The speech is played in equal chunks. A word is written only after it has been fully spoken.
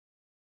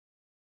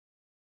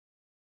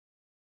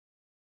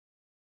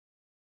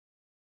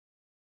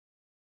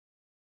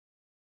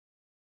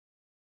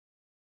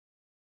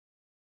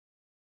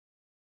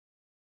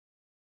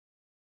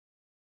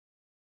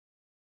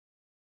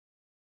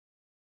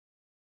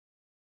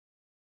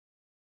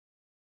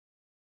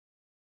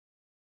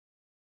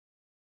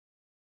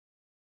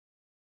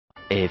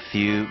A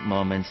few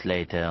moments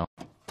later.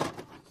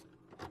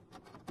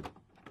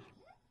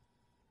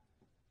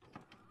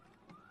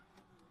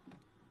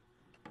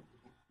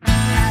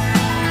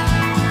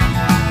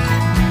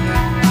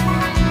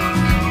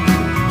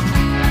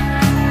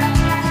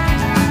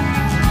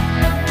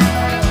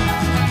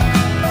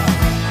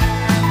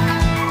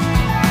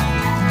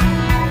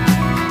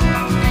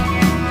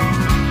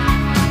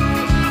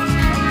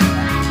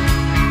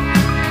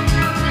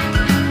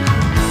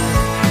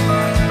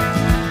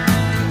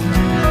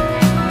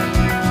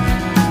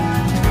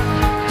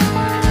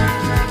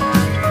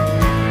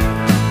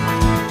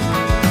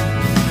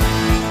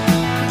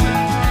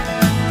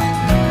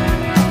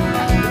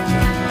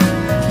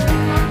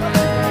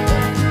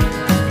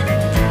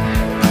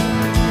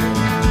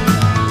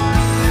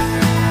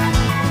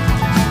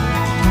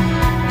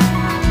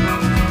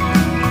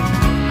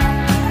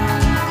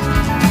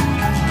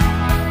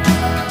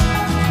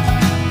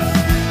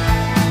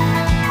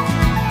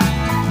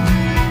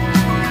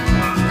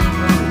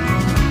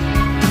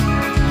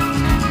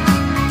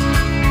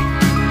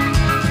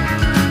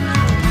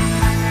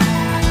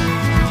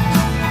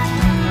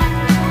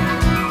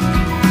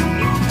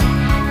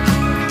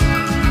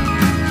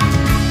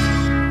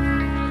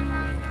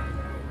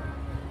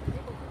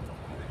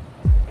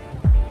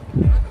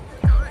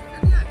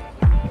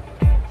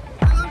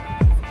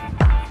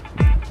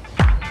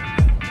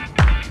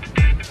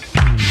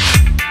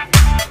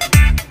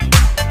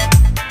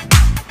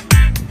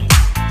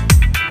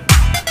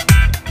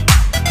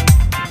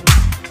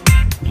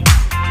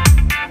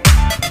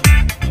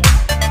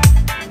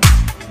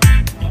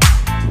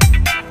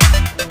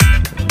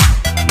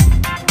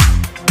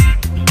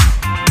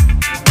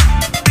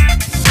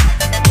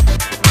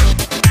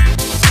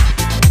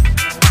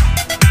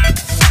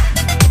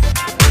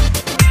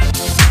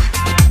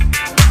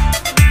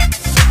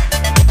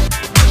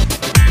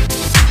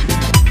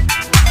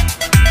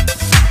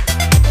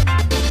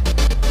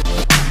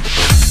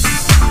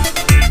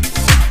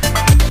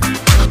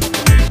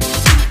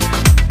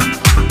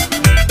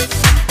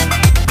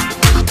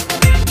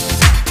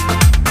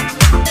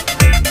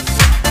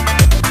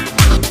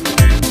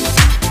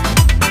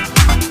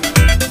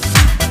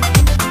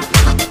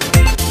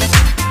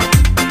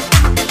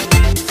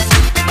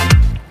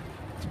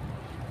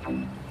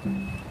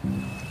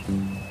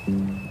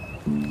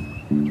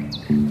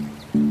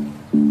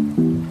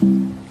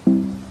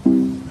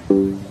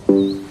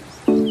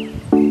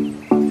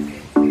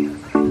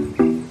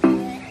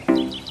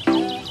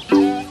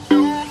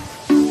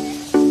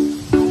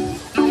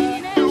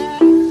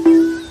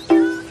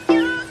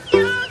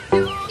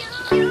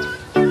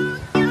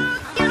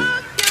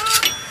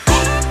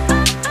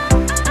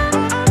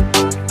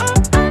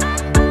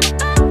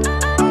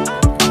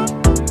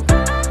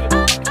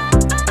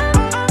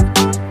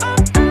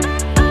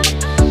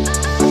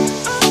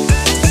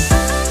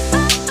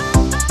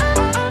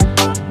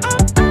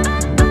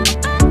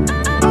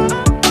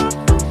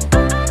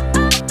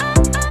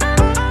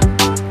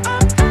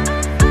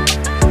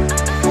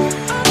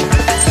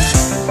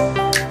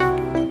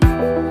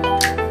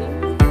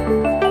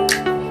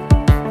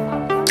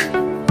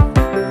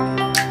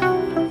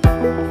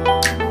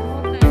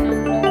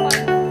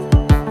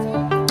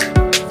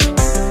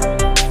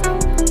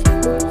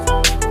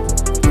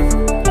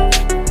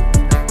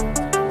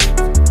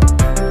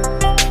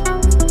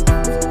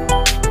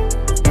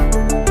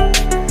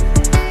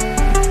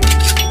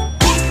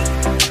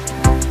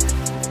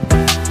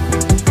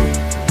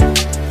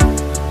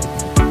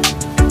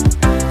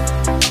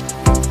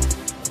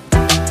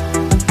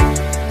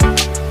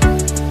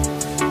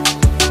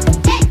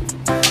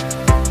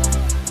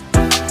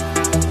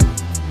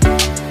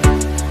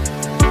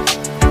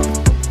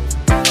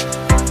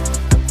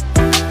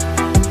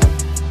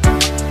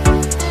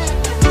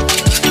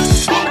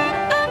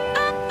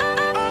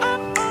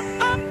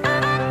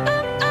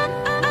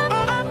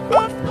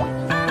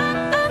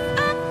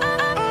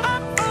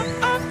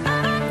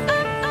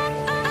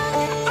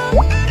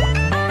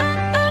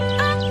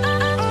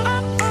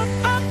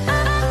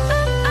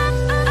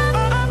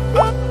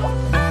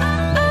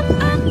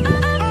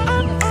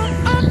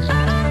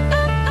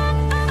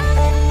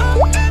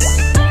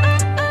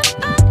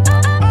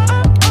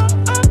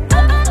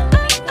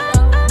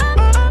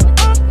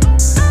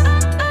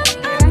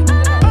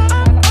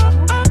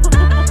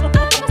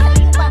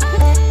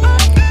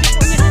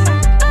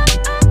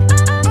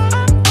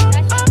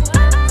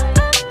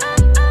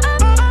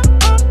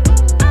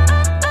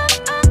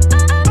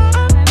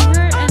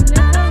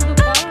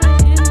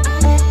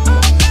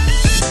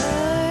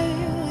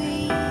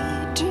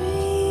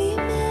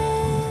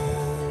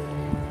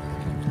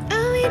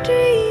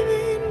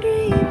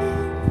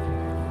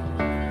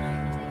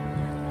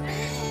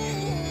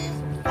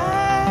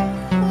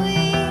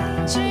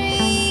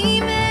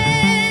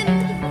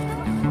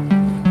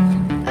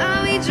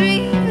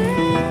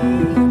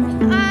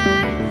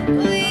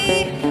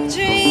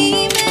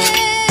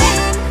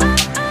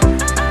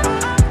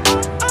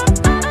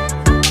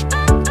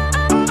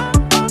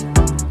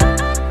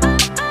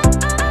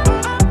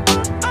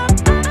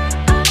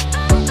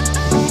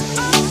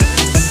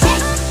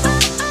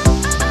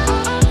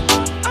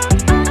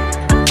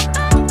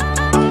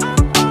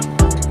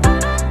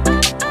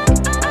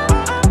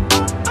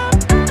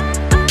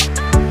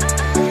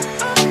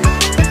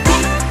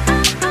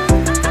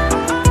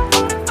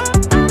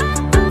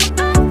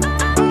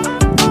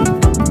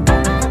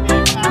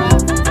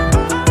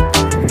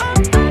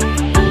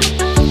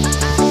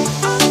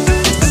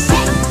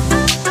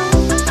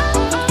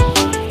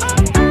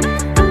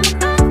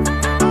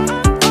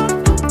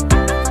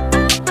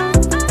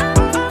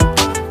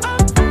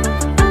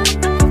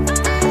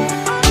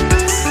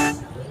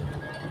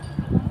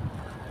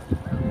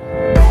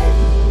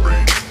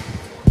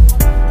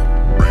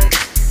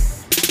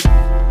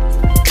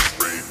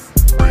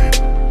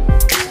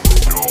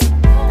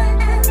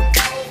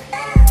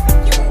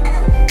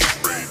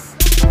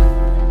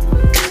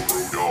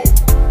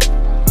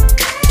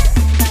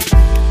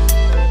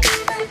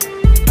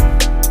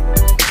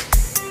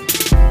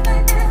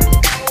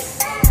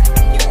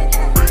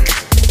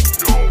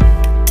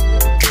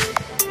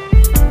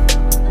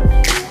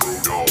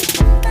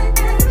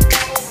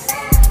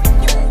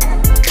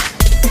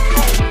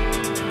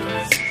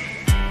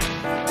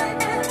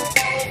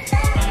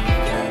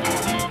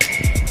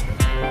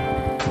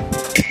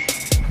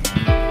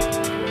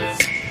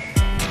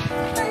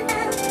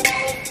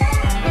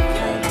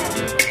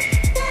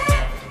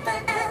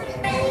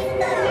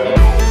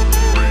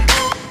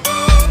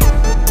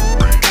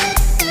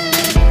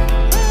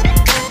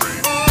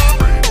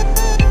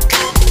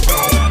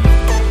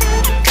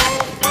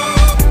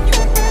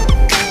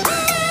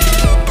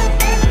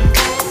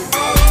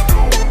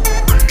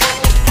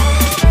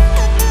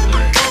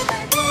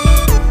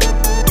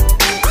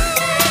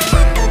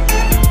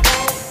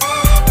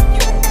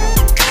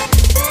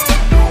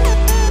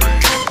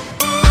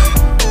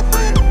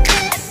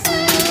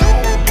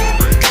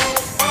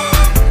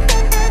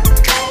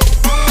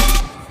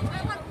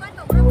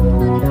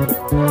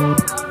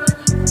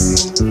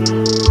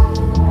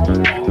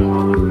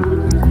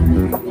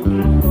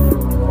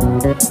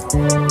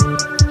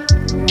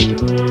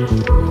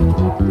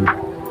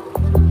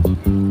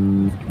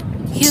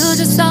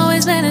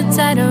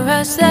 tight to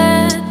rush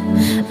that.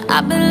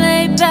 I've been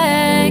laid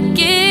back,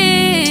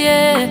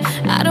 yeah.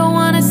 I don't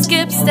wanna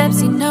skip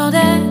steps, you know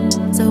that.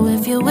 So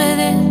if you're with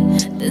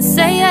it, then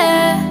say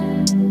yeah.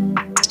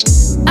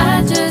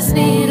 I just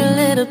need a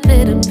little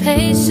bit of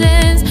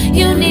patience.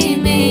 You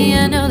need me,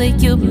 I know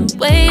that you've been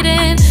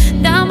waiting.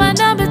 Down my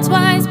number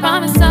twice,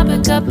 promise I'll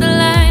pick up the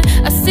line.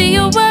 I see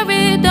you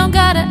worried, don't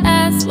gotta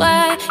ask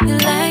why. You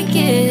like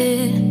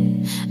it,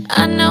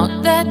 I know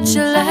that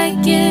you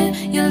like it.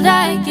 You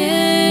like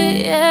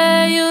it,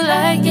 yeah, you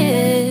like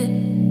it.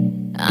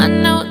 I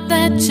know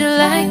that you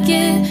like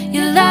it,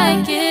 you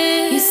like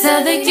it. You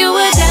said that you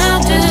were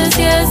down just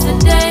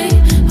yesterday,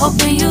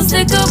 hoping you'll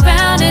stick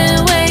around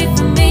and wait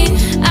for me.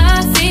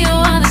 I see you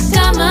wanna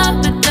come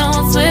up, but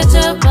don't switch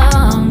up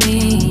on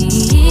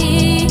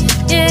me.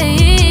 Yeah,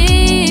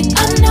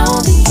 I know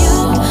that you,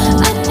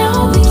 I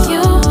know that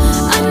you,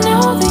 I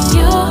know that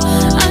you,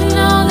 I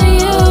know that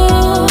you.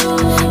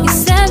 You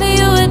said that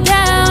you were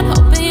down,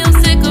 hoping you'll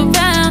stick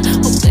around,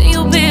 hoping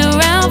you'll be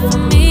around for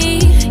me.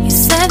 You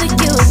said that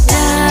you were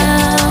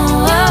down,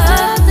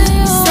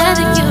 you said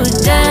that you were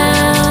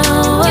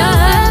down,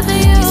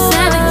 you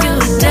said that you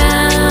were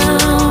down,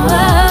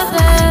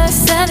 you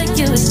said that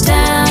you were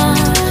down,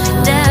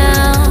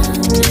 down.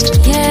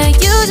 Yeah,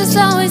 you just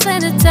always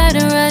been the type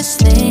to rush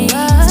things.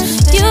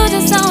 You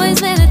just always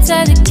been the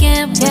type that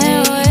can't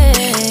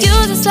wait. You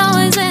just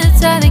always been the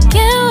type that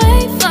can't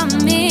wait for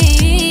me.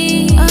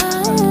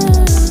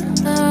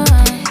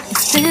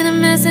 It's been a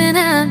mess and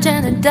I'm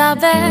trying to dial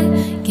back.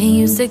 Can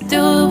you stick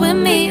through it with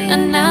me or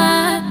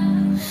not?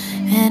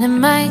 And it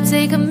might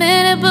take a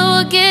minute, but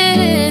we'll get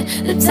it.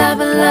 The type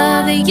of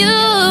love that you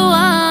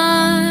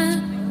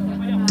want.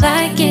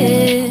 Like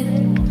it,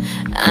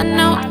 I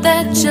know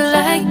that you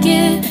like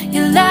it.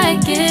 You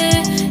like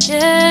it,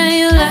 yeah,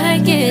 you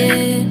like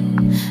it.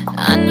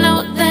 I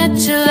know that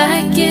you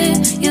like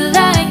it. You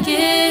like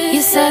it.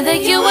 You said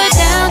that you were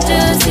down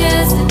just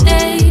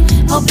yesterday,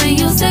 hoping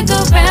you'll stick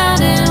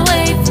around and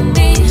wait for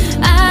me.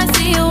 I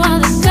see you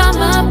wanna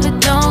come up, but